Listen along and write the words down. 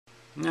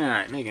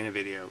Alright, making a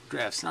video,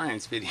 draft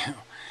science video.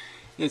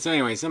 Yeah, so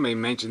anyway, somebody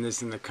mentioned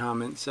this in the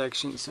comment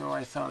section, so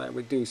I thought I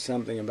would do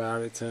something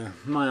about it. It's a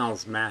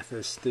Miles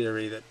Mathis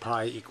theory that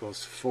pi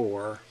equals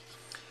 4.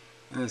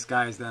 And this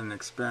guy's done an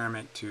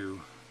experiment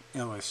to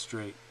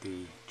illustrate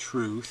the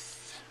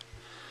truth.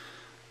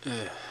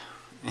 Ugh.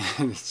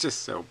 And it's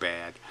just so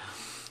bad.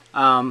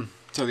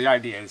 So the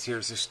idea is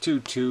there's two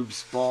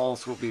tubes.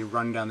 Balls will be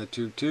run down the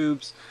two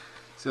tubes.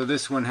 So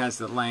this one has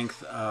the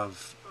length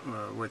of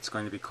what's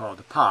going to be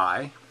called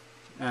pi,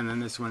 and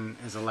then this one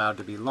is allowed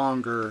to be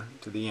longer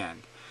to the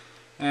end.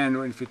 And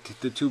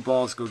if the two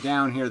balls go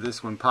down here,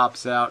 this one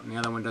pops out and the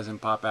other one doesn't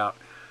pop out,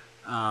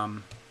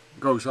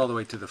 goes all the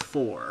way to the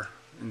 4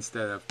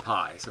 instead of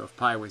pi. So if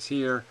pi was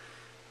here,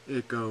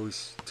 it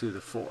goes to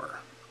the 4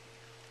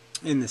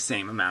 in the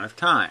same amount of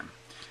time.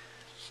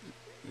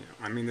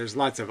 I mean, there's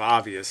lots of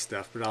obvious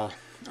stuff, but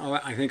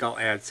I think I'll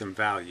add some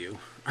value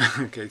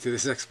okay, to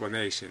this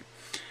explanation.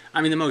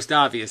 I mean, the most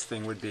obvious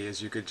thing would be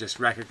is you could just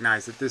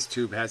recognize that this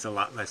tube has a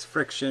lot less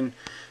friction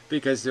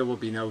because there will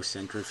be no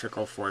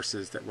centrifugal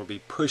forces that will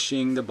be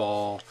pushing the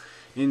ball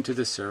into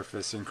the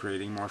surface and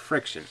creating more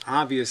friction.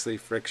 Obviously,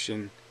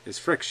 friction is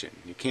friction.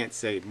 You can't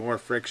say more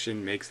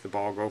friction makes the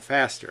ball go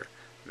faster.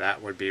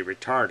 That would be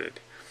retarded.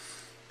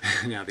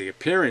 Now, the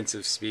appearance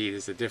of speed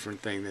is a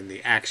different thing than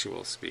the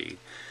actual speed.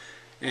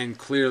 And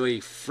clearly,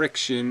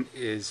 friction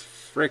is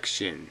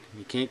friction.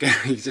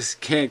 You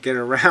just can't get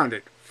around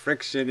it.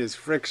 Friction is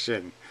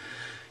friction.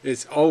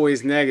 It's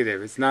always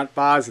negative. It's not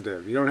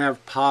positive. You don't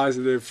have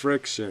positive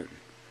friction.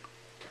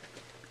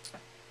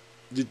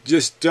 You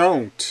just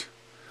don't.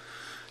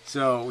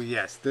 So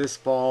yes, this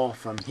ball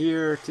from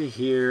here to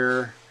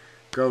here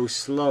goes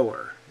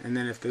slower. And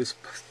then if this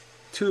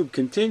tube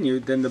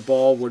continued, then the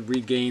ball would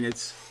regain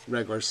its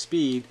regular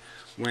speed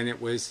when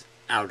it was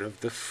out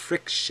of the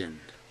friction.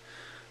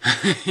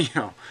 You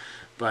know,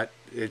 but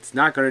it's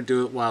not going to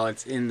do it while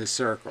it's in the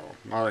circle,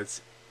 while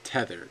it's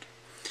tethered,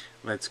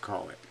 let's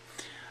call it.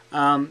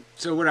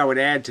 So what I would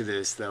add to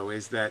this, though,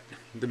 is that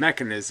the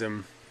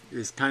mechanism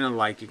is kind of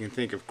like you can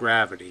think of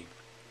gravity.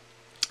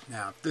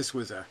 Now, if this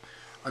was a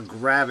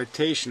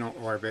gravitational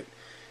orbit,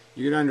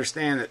 you could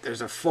understand that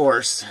there's a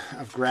force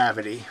of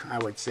gravity, I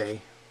would say,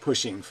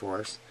 pushing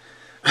force.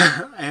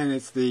 And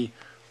it's the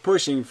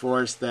pushing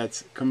force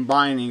that's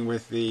combining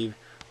with the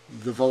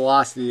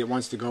velocity that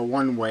wants to go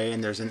one way,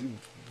 and there's a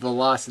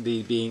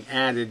velocity being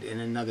added in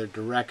another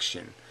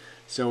direction.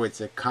 So it's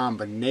a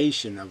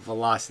combination of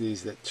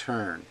velocities that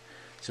turn.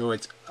 So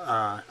it's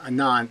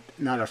not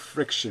a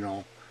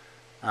frictional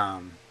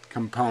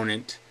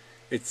component.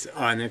 It's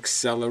an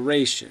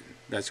acceleration.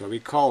 That's why we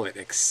call it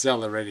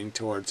accelerating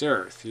towards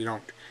Earth. You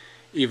don't,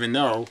 even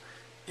though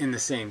in the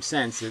same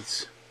sense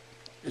it's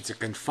a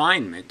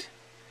confinement.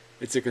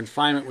 It's a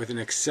confinement with an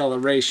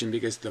acceleration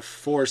because the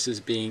force is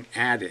being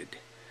added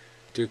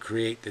to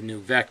create the new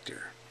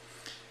vector.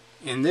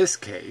 In this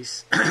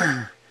case,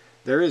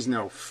 there is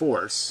no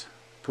force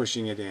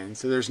pushing it in,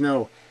 so there's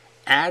no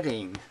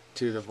adding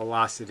to the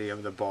velocity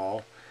of the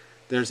ball.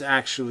 There's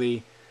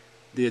actually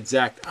the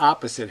exact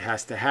opposite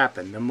has to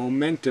happen. The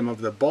momentum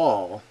of the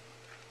ball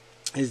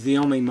is the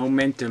only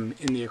momentum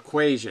in the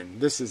equation.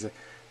 This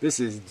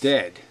is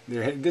dead.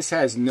 This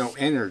has no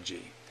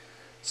energy.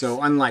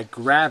 So unlike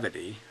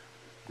gravity,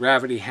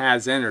 gravity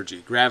has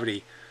energy.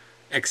 Gravity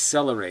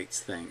accelerates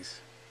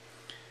things.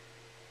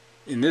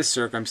 In this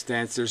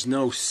circumstance, there's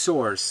no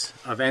source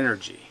of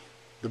energy.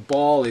 The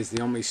ball is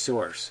the only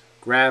source.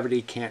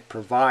 Gravity can't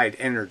provide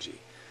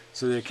energy.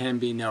 So there can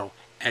be no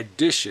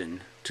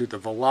addition to the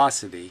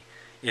velocity.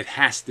 It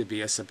has to be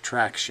a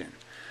subtraction.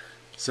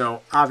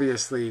 So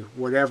obviously,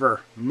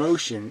 whatever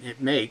motion it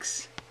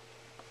makes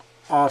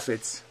off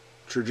its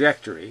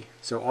trajectory,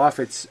 so off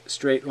its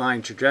straight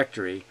line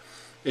trajectory,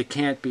 it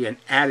can't be an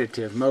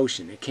additive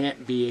motion. It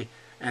can't be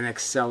an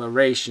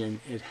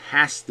acceleration. It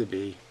has to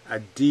be a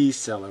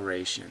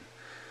deceleration.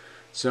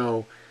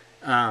 So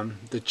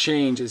the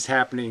change is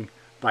happening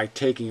by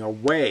taking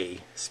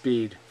away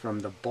speed from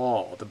the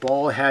ball. The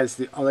ball has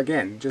the,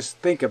 again, just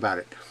think about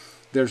it.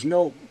 There's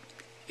no,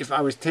 if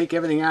I was to take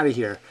everything out of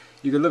here,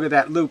 you could look at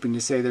that loop and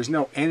you say there's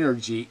no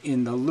energy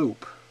in the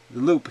loop. The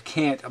loop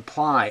can't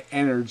apply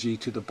energy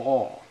to the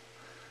ball.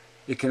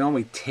 It can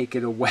only take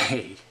it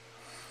away.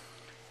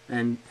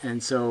 And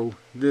so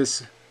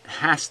this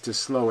has to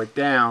slow it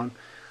down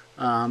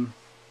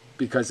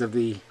because of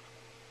the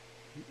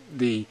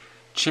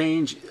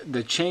change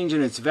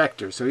in its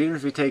vector. So even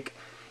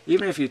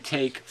if you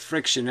take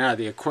friction out of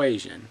the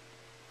equation,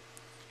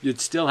 you'd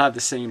still have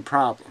the same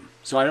problem.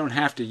 So I don't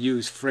have to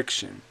use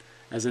friction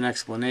as an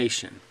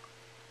explanation.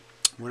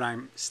 What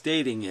I'm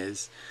stating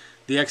is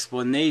the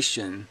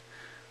explanation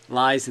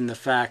lies in the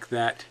fact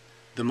that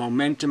the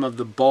momentum of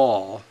the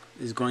ball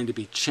is going to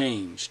be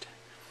changed.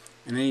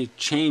 And any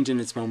change in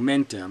its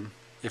momentum,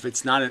 if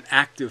it's not an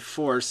active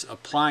force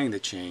applying the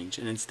change,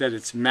 and instead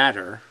it's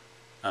matter,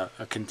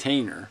 a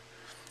container,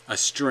 a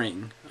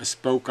string, a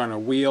spoke on a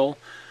wheel,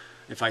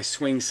 if I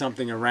swing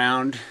something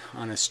around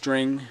on a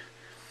string,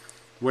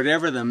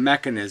 whatever the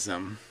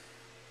mechanism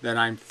that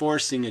I'm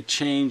forcing a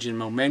change in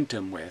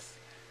momentum with,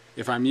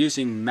 if I'm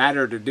using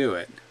matter to do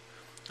it,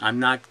 I'm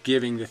not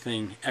giving the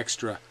thing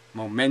extra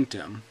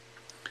momentum.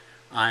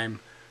 I'm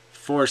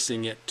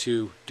forcing it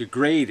to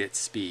degrade its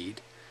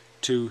speed,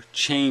 to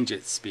change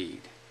its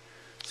speed.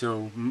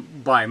 So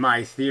by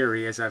my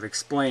theory, as I've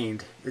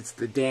explained, it's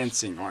the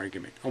dancing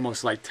argument,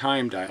 almost like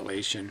time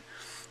dilation.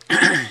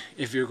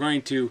 If you're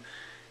going to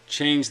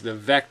change the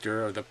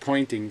vector or the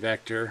pointing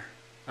vector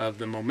of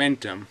the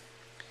momentum,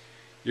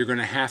 you're going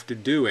to have to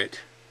do it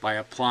by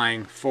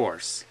applying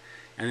force.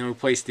 And the only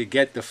place to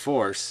get the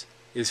force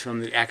is from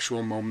the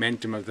actual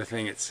momentum of the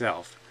thing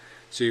itself.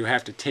 So you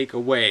have to take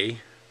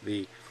away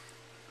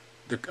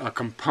a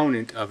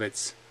component of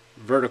its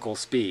vertical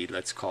speed,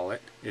 let's call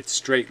it, its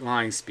straight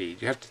line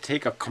speed. You have to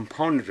take a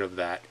component of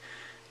that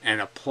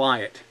and apply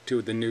it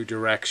to the new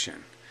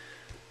direction.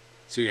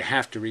 So you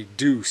have to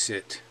reduce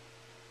it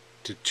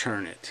to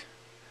turn it.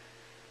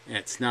 And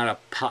it's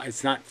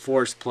not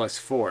force plus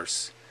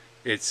force.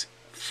 It's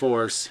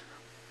force.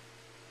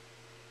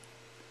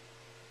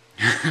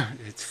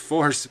 It's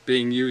force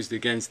being used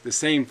against the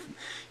same.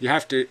 You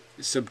have to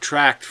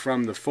subtract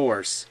from the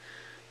force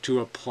to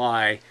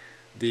apply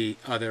the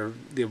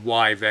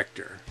y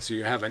vector. So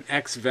you have an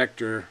x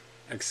vector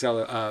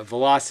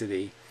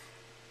velocity,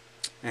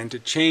 and to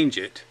change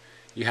it,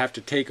 you have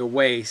to take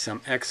away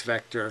some x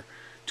vector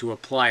to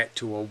apply it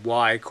to a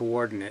y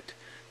coordinate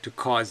to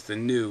cause the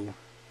new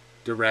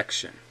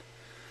direction.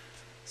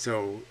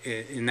 So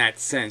in that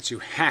sense, you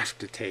have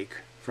to take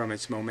from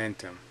its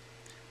momentum.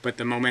 But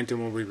the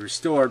momentum will be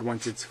restored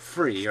once it's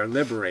free or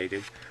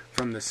liberated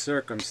from the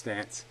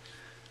circumstance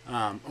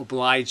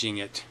obliging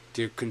it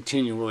to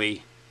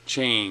continually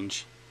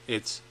change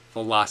its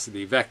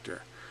velocity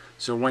vector.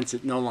 So once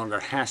it no longer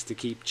has to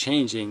keep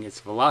changing its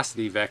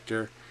velocity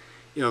vector,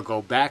 it'll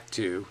go back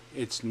to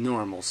its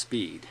normal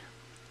speed.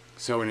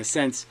 So in a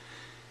sense,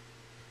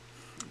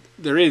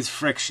 there is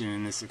friction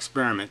in this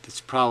experiment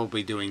that's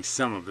probably doing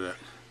some of the,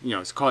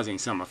 it's causing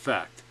some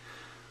effect.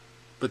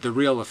 But the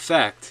real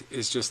effect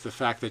is just the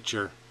fact that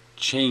you're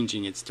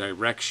changing its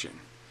direction.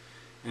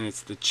 And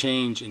it's the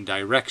change in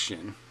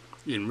direction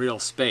in real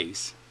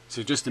space.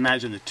 So just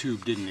imagine the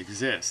tube didn't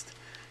exist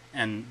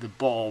and the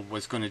ball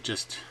was going to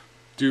just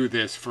do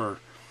this for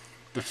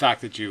the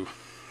fact that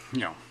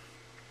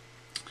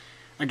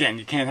again,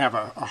 you can't have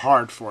a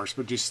hard force,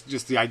 but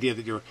just the idea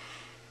that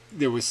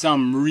there was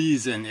some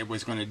reason it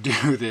was going to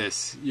do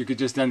this. You could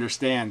just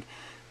understand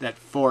that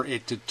for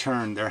it to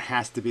turn, there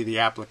has to be the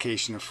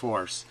application of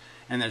force.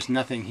 And there's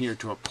nothing here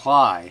to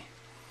apply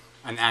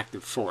an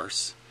active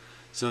force.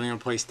 So the only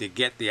place to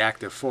get the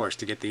active force,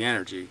 to get the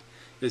energy,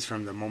 is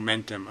from the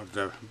momentum of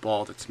the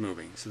ball that's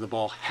moving. So the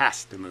ball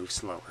has to move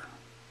slower.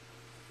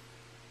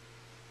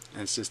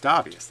 And it's just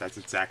obvious. That's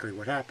exactly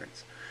what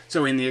happens.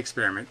 So in the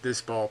experiment, this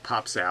ball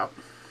pops out.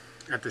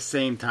 At the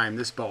same time,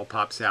 this ball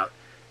pops out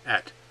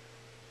at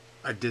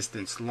a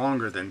distance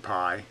longer than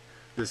pi,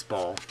 this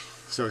ball.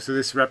 So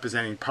this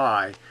representing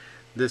pi,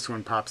 this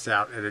one pops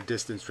out at a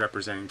distance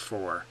representing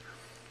 4.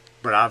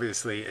 But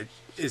obviously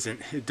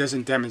it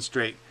doesn't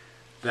demonstrate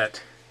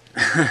that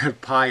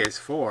pi is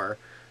 4,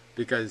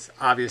 because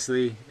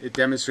obviously it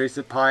demonstrates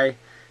that pi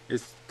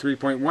is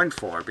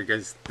 3.14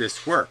 because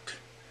this worked.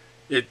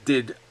 It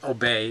did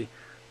obey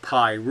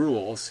pi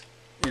rules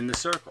in the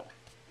circle,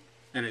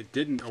 and it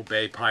didn't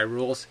obey pi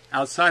rules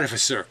outside of a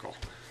circle.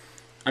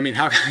 I mean,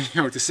 how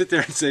to sit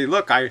there and say,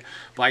 look,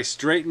 by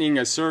straightening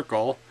a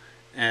circle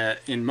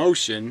in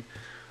motion,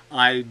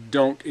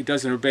 it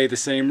doesn't obey the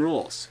same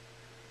rules.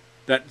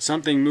 That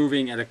something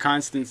moving at a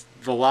constant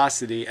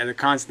velocity, at a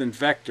constant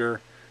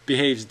vector,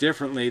 behaves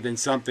differently than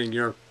something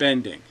you're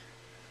bending.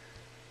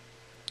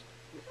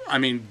 I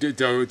mean,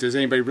 does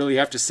anybody really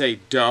have to say,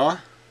 duh?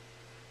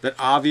 That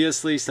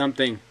obviously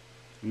something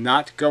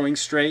not going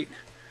straight,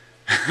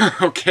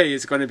 okay,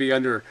 is going to be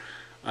under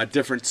a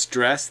different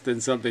stress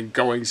than something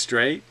going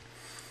straight.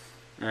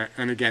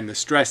 And again, the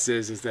stress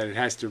is that it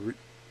has to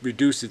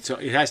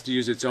it has to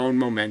use its own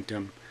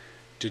momentum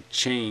to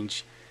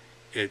change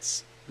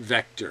its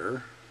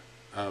vector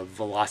of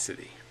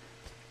velocity,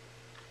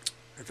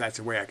 if that's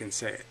a way I can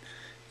say it.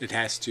 It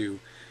has to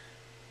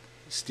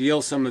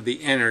steal some of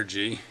the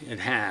energy it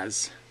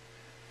has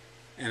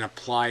and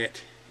apply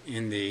it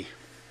in the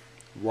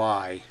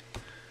y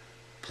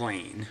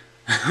plane,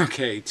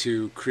 okay,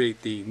 to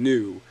create the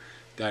new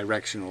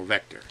directional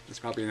vector. That's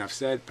probably enough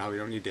said. Probably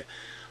don't need to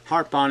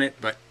harp on it,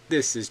 but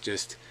this is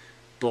just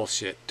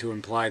bullshit to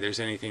imply there's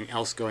anything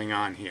else going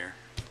on here.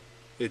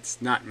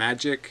 It's not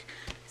magic.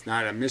 It's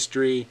not a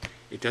mystery.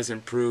 It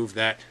doesn't prove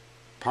that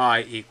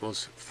pi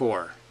equals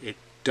 4. It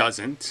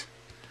doesn't.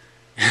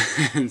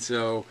 And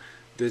so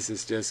this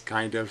is just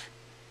kind of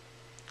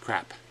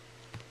crap.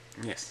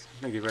 Yes,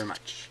 thank you very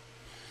much.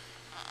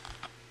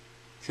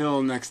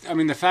 Till next. I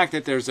mean, the fact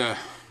that there's a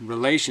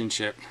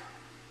relationship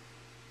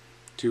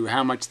to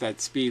how much that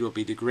speed will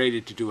be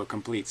degraded to do a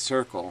complete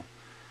circle,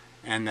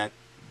 and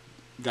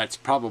that's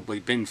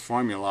probably been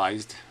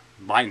formalized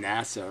by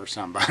NASA or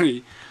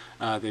somebody.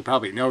 They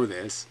probably know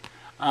this.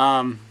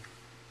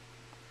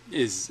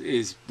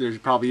 there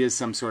probably is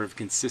some sort of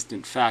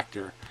consistent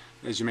factor.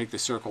 As you make the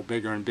circle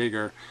bigger and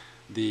bigger,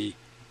 the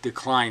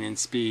decline in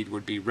speed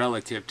would be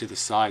relative to the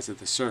size of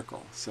the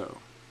circle. So,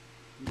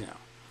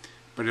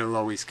 but it'll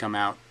always come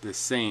out the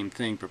same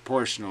thing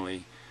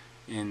proportionally,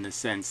 in the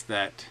sense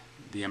that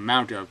the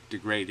amount of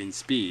degrade in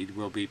speed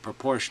will be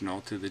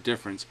proportional to the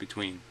difference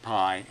between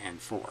pi and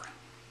 4.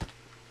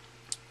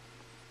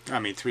 I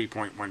mean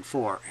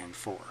 3.14 and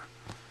 4.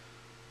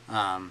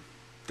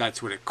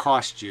 That's what it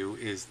costs you,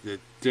 is the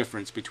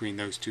difference between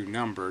those two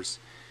numbers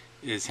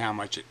is how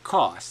much it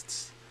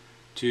costs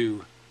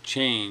to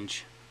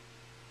change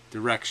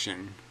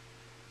direction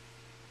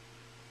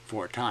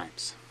 4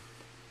 times.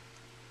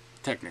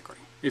 Technically.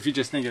 If you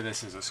just think of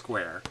this as a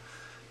square,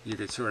 you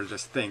could sort of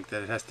just think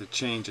that it has to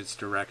change its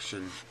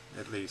direction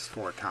at least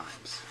 4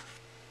 times.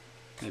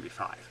 Maybe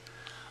 5.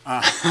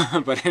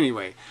 But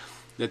anyway,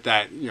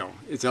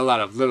 it's a lot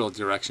of little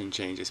direction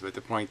changes, but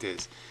the point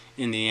is,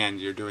 in the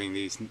end, you're doing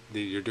this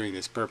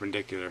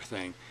perpendicular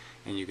thing,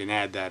 and you can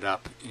add that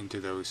up into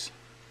those,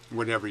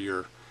 whatever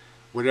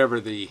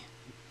the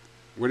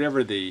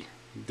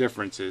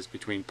difference is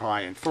between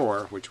pi and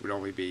 4, which would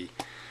only be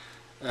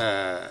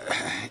 7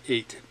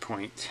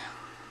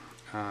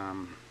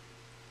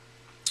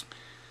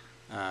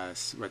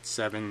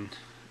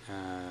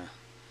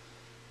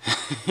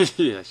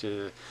 yeah,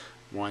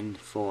 1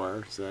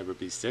 4, so that would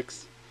be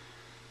 6.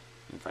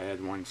 If I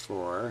add 1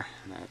 4,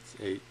 that's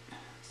 8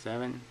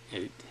 7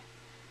 8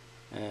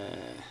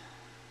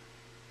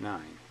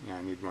 9. Yeah,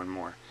 I need one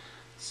more,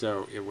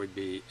 so it would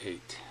be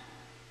 8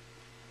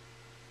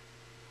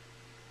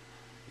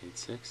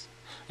 6.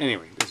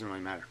 Anyway, it doesn't really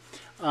matter.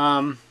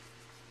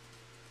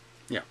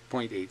 Yeah,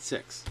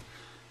 0.86.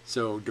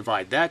 So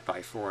divide that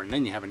by 4, and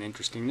then you have an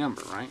interesting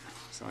number, right?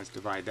 So let's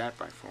divide that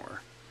by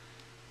 4,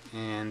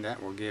 and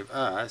that will give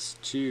us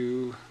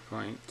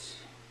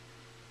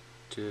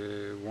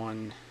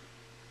 2.1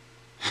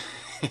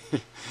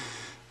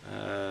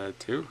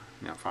 2?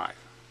 No, 5.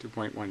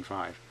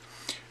 2.15.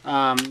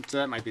 So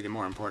that might be the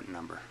more important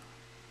number.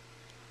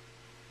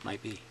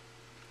 Might be.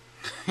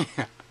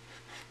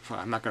 Well,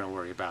 I'm not going to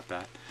worry about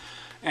that.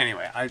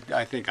 Anyway,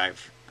 I think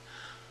I've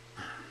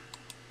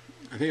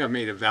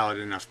made a valid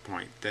enough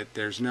point that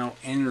there's no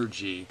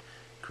energy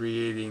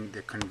creating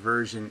the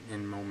conversion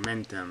in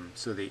momentum,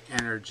 so the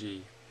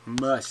energy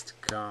must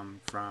come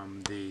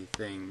from the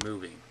thing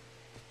moving.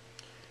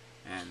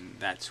 And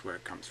that's where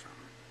it comes from.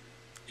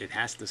 It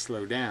has to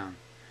slow down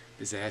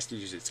because it has to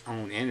use its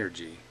own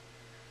energy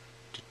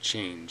to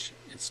change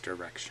its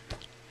direction.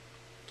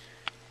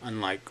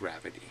 Unlike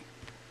gravity,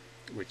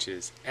 which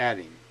is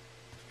adding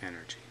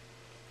energy.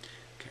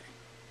 Okay,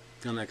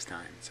 till next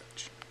time,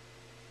 such.